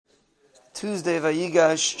Tuesday,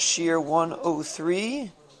 Vayigash, Shiur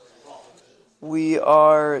 103. We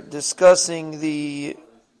are discussing the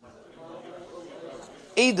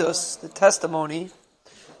Eidus, the testimony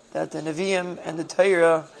that the Nevi'im and the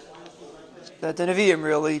Torah, that the Nevi'im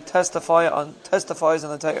really testifies on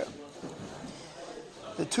the Torah.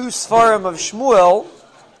 The two Sfarim of Shmuel,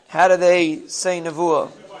 how do they say Nevuah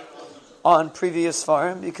on previous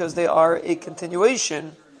Sfarim? Because they are a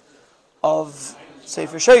continuation of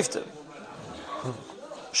Sefer Shoftim.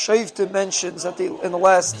 Shoftim mentions that in the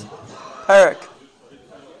last parak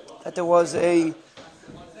that there was a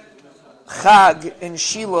Chag in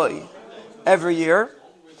Shiloh every year,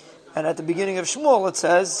 and at the beginning of Shmuel it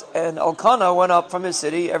says, and Elkanah went up from his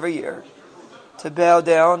city every year to bow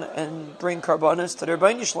down and bring karbanos to their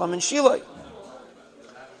Rebbeinu Shalom in Shiloh.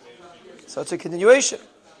 So it's a continuation.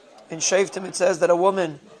 In Shoftim it says that a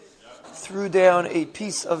woman threw down a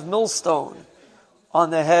piece of millstone on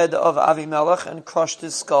the head of Avimelech and crushed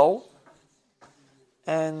his skull.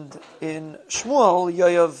 And in Shmuel,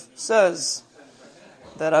 Yoav says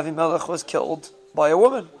that Avimelech was killed by a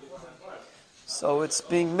woman. So it's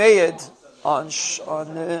being made on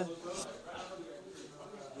Shoftim.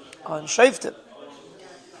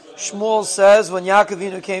 Shmuel says when Yaakov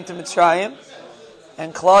Avinu came to Mitzrayim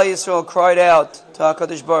and Klal Yisrael cried out to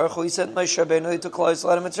HaKadosh Baruch Hu, he sent Moshe Rabbeinu to Klal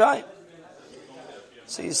Yisrael to Mitzrayim.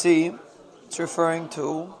 So you see, it's referring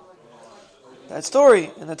to that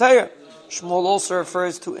story in the Torah. Shmuel also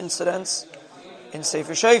refers to incidents in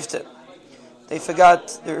Sefer Shoftim. They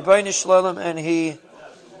forgot the Rebbeinu Shalom and he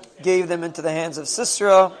gave them into the hands of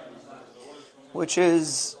Sisera, which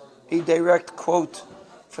is a direct quote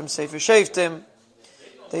from Sefer Shoftim.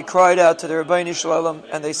 They cried out to the Rebbeinu Shalom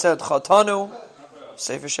and they said Chatanu.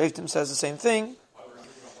 Sefer Shoftim says the same thing.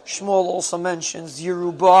 Shmuel also mentions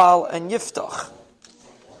Yerubal and Yiftach,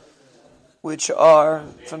 which are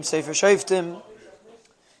from Sefer Shoftim,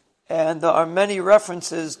 and there are many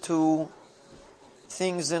references to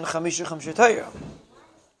things in Chamisha Torah.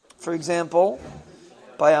 For example,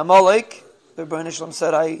 by Amalek, the Rebbeinu Shalom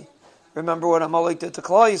said, I remember what Amalek did to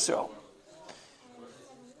Klal Yisrael.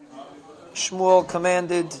 Shmuel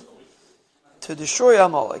commanded to destroy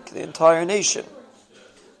Amalek, the entire nation,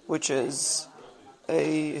 which is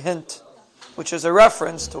a hint, which is a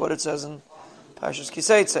reference to what it says in Parshas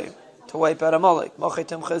Kiseitze, to wipe out Amalek.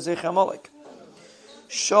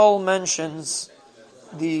 Shaul mentions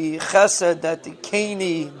the chesed that the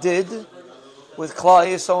Caini did with Klal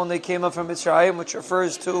Yisrael when they came up from Mitzrayim, which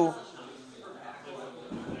refers to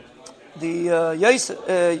the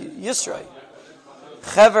Yisrael,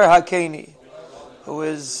 Chever HaKaini, who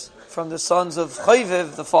is from the sons of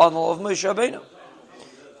Chayviv, the father of Moshe Rabbeinu,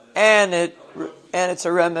 and it's a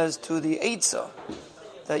remez to the Eitzah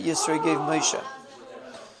that Yisrael gave Moshe.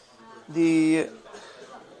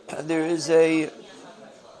 There is a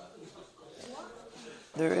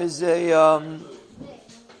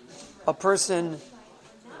person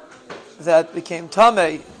that became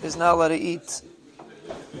Tameh is not allowed to eat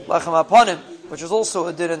Lachem Apanim, which is also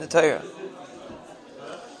a din in the Torah.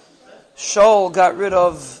 Shaul got rid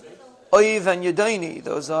of Oiv and Yedaini.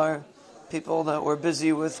 Those are people that were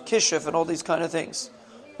busy with Kishuf and all these kind of things.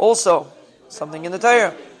 Also, something in the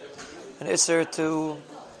Torah, an Isser to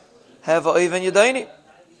have Oiv and Yedaini.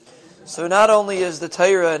 So not only is the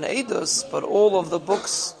Torah an Eidus, but all of the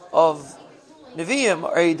books of Nevi'im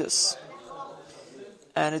are Eidus.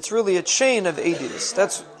 And it's really a chain of Eidus.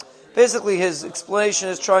 That's basically his explanation,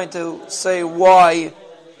 is trying to say why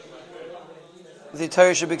the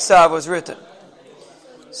Torah Shebiksav was written.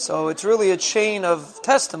 So it's really a chain of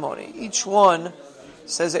testimony. Each one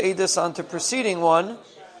says Eidus onto preceding one,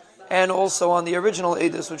 and also on the original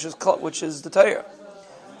Eidus, which is the Torah.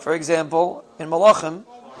 For example, in Malachim,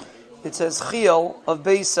 it says Chiel of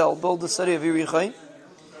Beisel built the city of Yericho,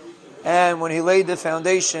 and when he laid the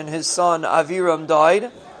foundation, his son Aviram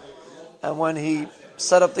died, and when he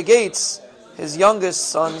set up the gates, his youngest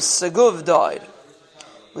son Seguv died,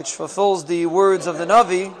 which fulfills the words of the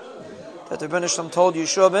Navi that the Rebbeinu Shalom told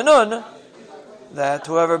Yeshua ben Nun that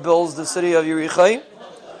whoever builds the city of Yericho,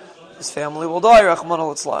 his family will die, Rachmana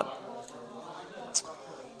litzlan.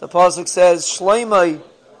 The pasuk says Shloimeh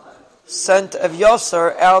sent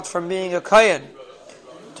Evyasar out from being a Kayan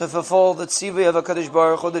to fulfill the tzivui of HaKadosh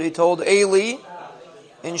Baruch Hu that he told Eli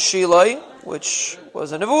in Shiloh, which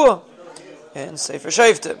was a Nevuah in Sefer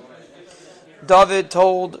Shoftim. David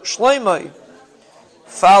told Shloimeh,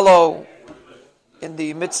 follow in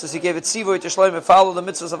the mitzvahs, he gave it tzivui to Shloimeh, follow the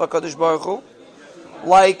mitzvahs of HaKadosh Baruch Hu,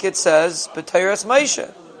 like it says, B'Teiras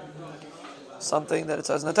Moshe, something that it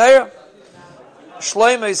says in the Torah.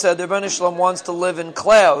 Shloimeh said the Rebbeinu Shalom wants to live in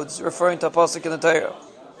clouds, referring to a pasuk in the Torah.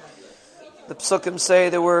 The Psukim say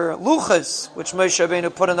there were luchas, which Moshe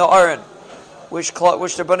Rabbeinu put in the Aron, which the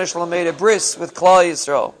Rebbeinu Shalom made a bris with Klal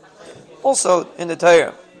Yisrael, also in the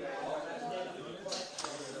Torah.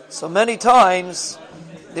 So many times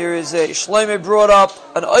there is a Shlomo brought up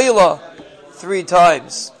an Oila 3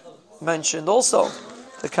 times, mentioned also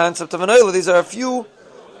the concept of an Oila. These are a few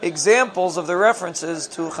examples of the references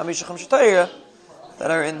to Chamisha Chamisha Torah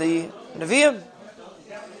that are in the Nevi'im.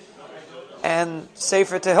 And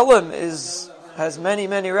Sefer Tehillim has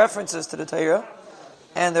many references to the Torah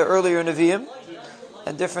and the earlier Nevi'im,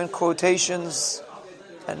 and different quotations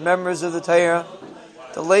and members of the Torah.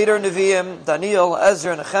 The later Nevi'im, Daniel,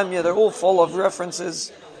 Ezra, and Nehemiah, they're all full of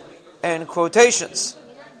references and quotations.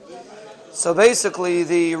 So basically,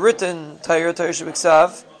 the written Torah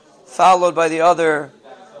Shebiksav, followed by the other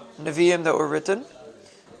Nevi'im that were written,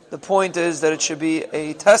 the point is that it should be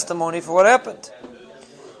a testimony for what happened.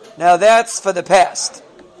 Now that's for the past.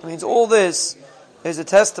 It means all this is a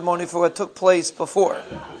testimony for what took place before.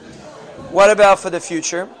 What about for the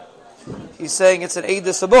future? He's saying it's an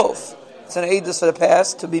Eidus of both. It's an Eidus for the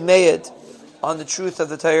past, to be made on the truth of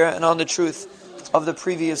the Torah and on the truth of the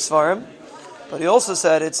previous Svarim. But he also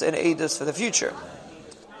said it's an Eidus for the future.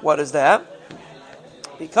 What is that?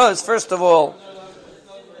 Because, first of all,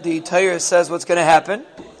 the Torah says what's going to happen,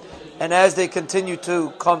 and as they continue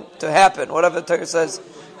to come to happen, whatever the Torah says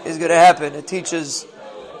is going to happen, it teaches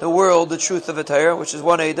the world the truth of the Torah, which is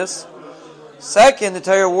one Eidus. Second, the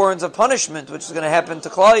Torah warns of punishment, which is going to happen to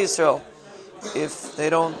Klal Yisrael if they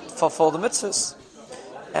don't fulfill the mitzvahs.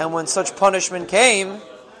 And when such punishment came,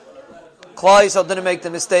 Klal Yisrael didn't make the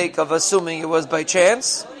mistake of assuming it was by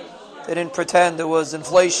chance. They didn't pretend it was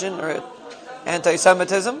inflation or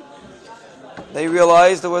anti-Semitism. They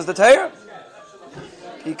realized it was the Torah.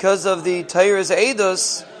 Because of the Torah's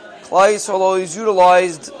Eidus, Klal Yisrael always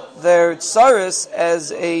utilized their tsaris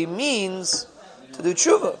as a means to do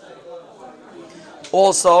tshuva.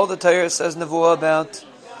 Also, the Torah says nevuah about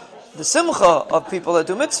the simcha of people that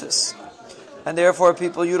do mitzvahs, and therefore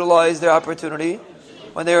people utilize their opportunity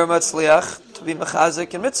when they are matzliach to be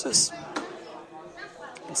mechazik in mitzvahs.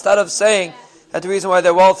 Instead of saying that the reason why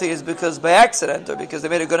they're wealthy is because by accident or because they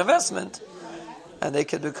made a good investment, and they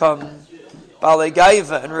could become balei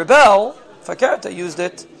gaiva and rebel, Fakerta used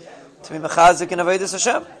it to be mechazik in avodas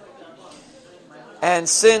Hashem. And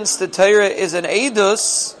since the Torah is an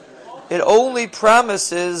Eidus, it only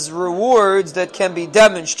promises rewards that can be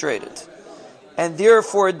demonstrated, and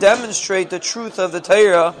therefore demonstrate the truth of the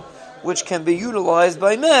Torah, which can be utilized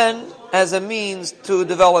by men as a means to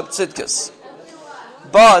develop tzidkus.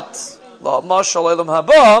 But La Mashal Elam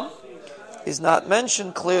Haba is not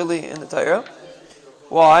mentioned clearly in the Torah.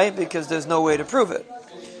 Why? Because there's no way to prove it,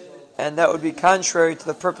 and that would be contrary to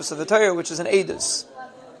the purpose of the Torah, which is an Eidus.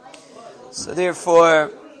 So therefore,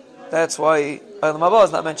 that's why Olam Haba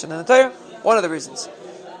is not mentioned in the Torah. One of the reasons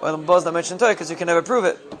Olam Haba is not mentioned in the Torah, because you can never prove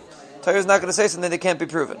it. Torah is not going to say something that can't be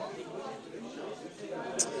proven.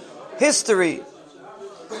 History,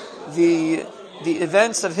 the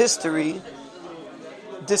events of history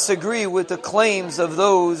disagree with the claims of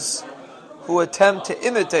those who attempt to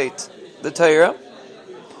imitate the Torah,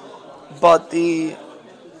 but the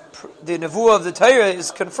nevuah of the Torah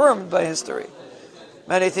is confirmed by history.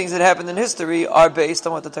 Many things that happened in history are based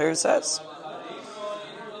on what the Torah says.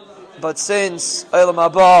 But since Olam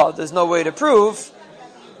Haba there's no way to prove,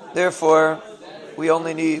 therefore we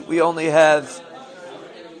only have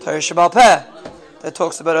Torah Shebal Peh that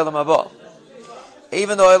talks about Olam Haba.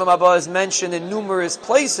 Even though Olam Haba is mentioned in numerous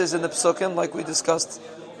places in the Psukim, like we discussed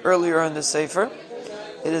earlier in the Sefer,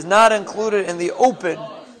 it is not included in the open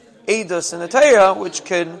Eidus in the Torah, which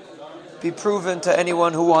can be proven to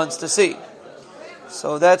anyone who wants to see.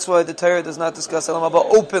 So that's why the Torah does not discuss Olam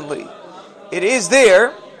Haba openly. It is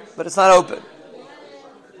there, but it's not open.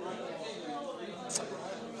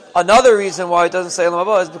 Another reason why it doesn't say Olam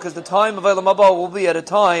Haba is because the time of Olam Haba will be at a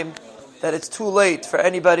time that it's too late for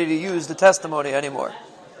anybody to use the testimony anymore.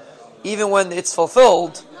 Even when it's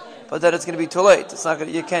fulfilled, but then it's going to be too late. It's not going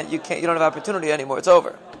to, you don't have opportunity anymore. It's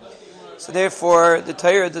over. So therefore, the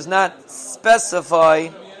Torah does not specify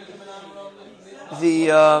the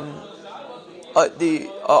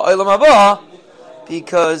Olam Haba,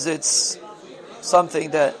 because it's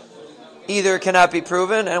something that either cannot be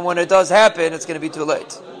proven, and when it does happen, it's going to be too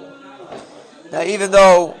late. Now, even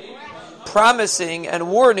though promising and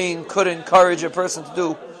warning could encourage a person to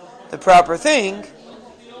do the proper thing,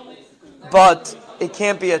 but it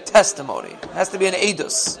can't be a testimony. It has to be an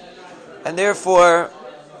Eidus. And therefore,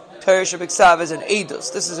 Torah Shebiksav is an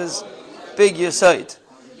Eidus. This is his big Yesod.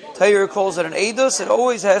 Torah calls it an Eidus. It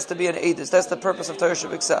always has to be an Eidus. That's the purpose of Torah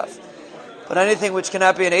Shebiksav. But anything which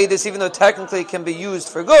cannot be an Eidus, even though technically it can be used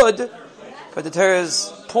for good, for the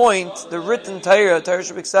Torah's point, the written Torah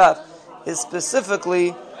Shebiksav, is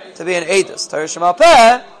specifically to be an Eidus. Torah Shemal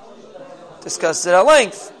Peh discussed it at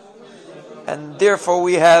length. And therefore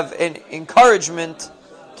we have an encouragement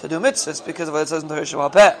to do mitzvahs because of what it says in Torah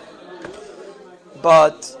Shemal Peh.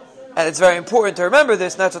 And it's very important to remember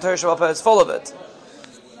this, and that's what Torah Shemal Peh is full of it.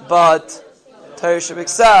 But Torah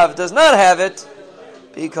Shebiksav does not have it,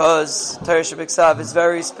 because Torah Shebiksav is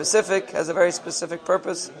very specific, has a very specific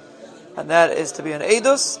purpose, and that is to be an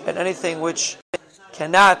Eidus, and anything which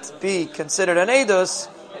cannot be considered an Eidus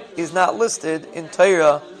is not listed in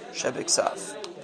Torah Shebiksav.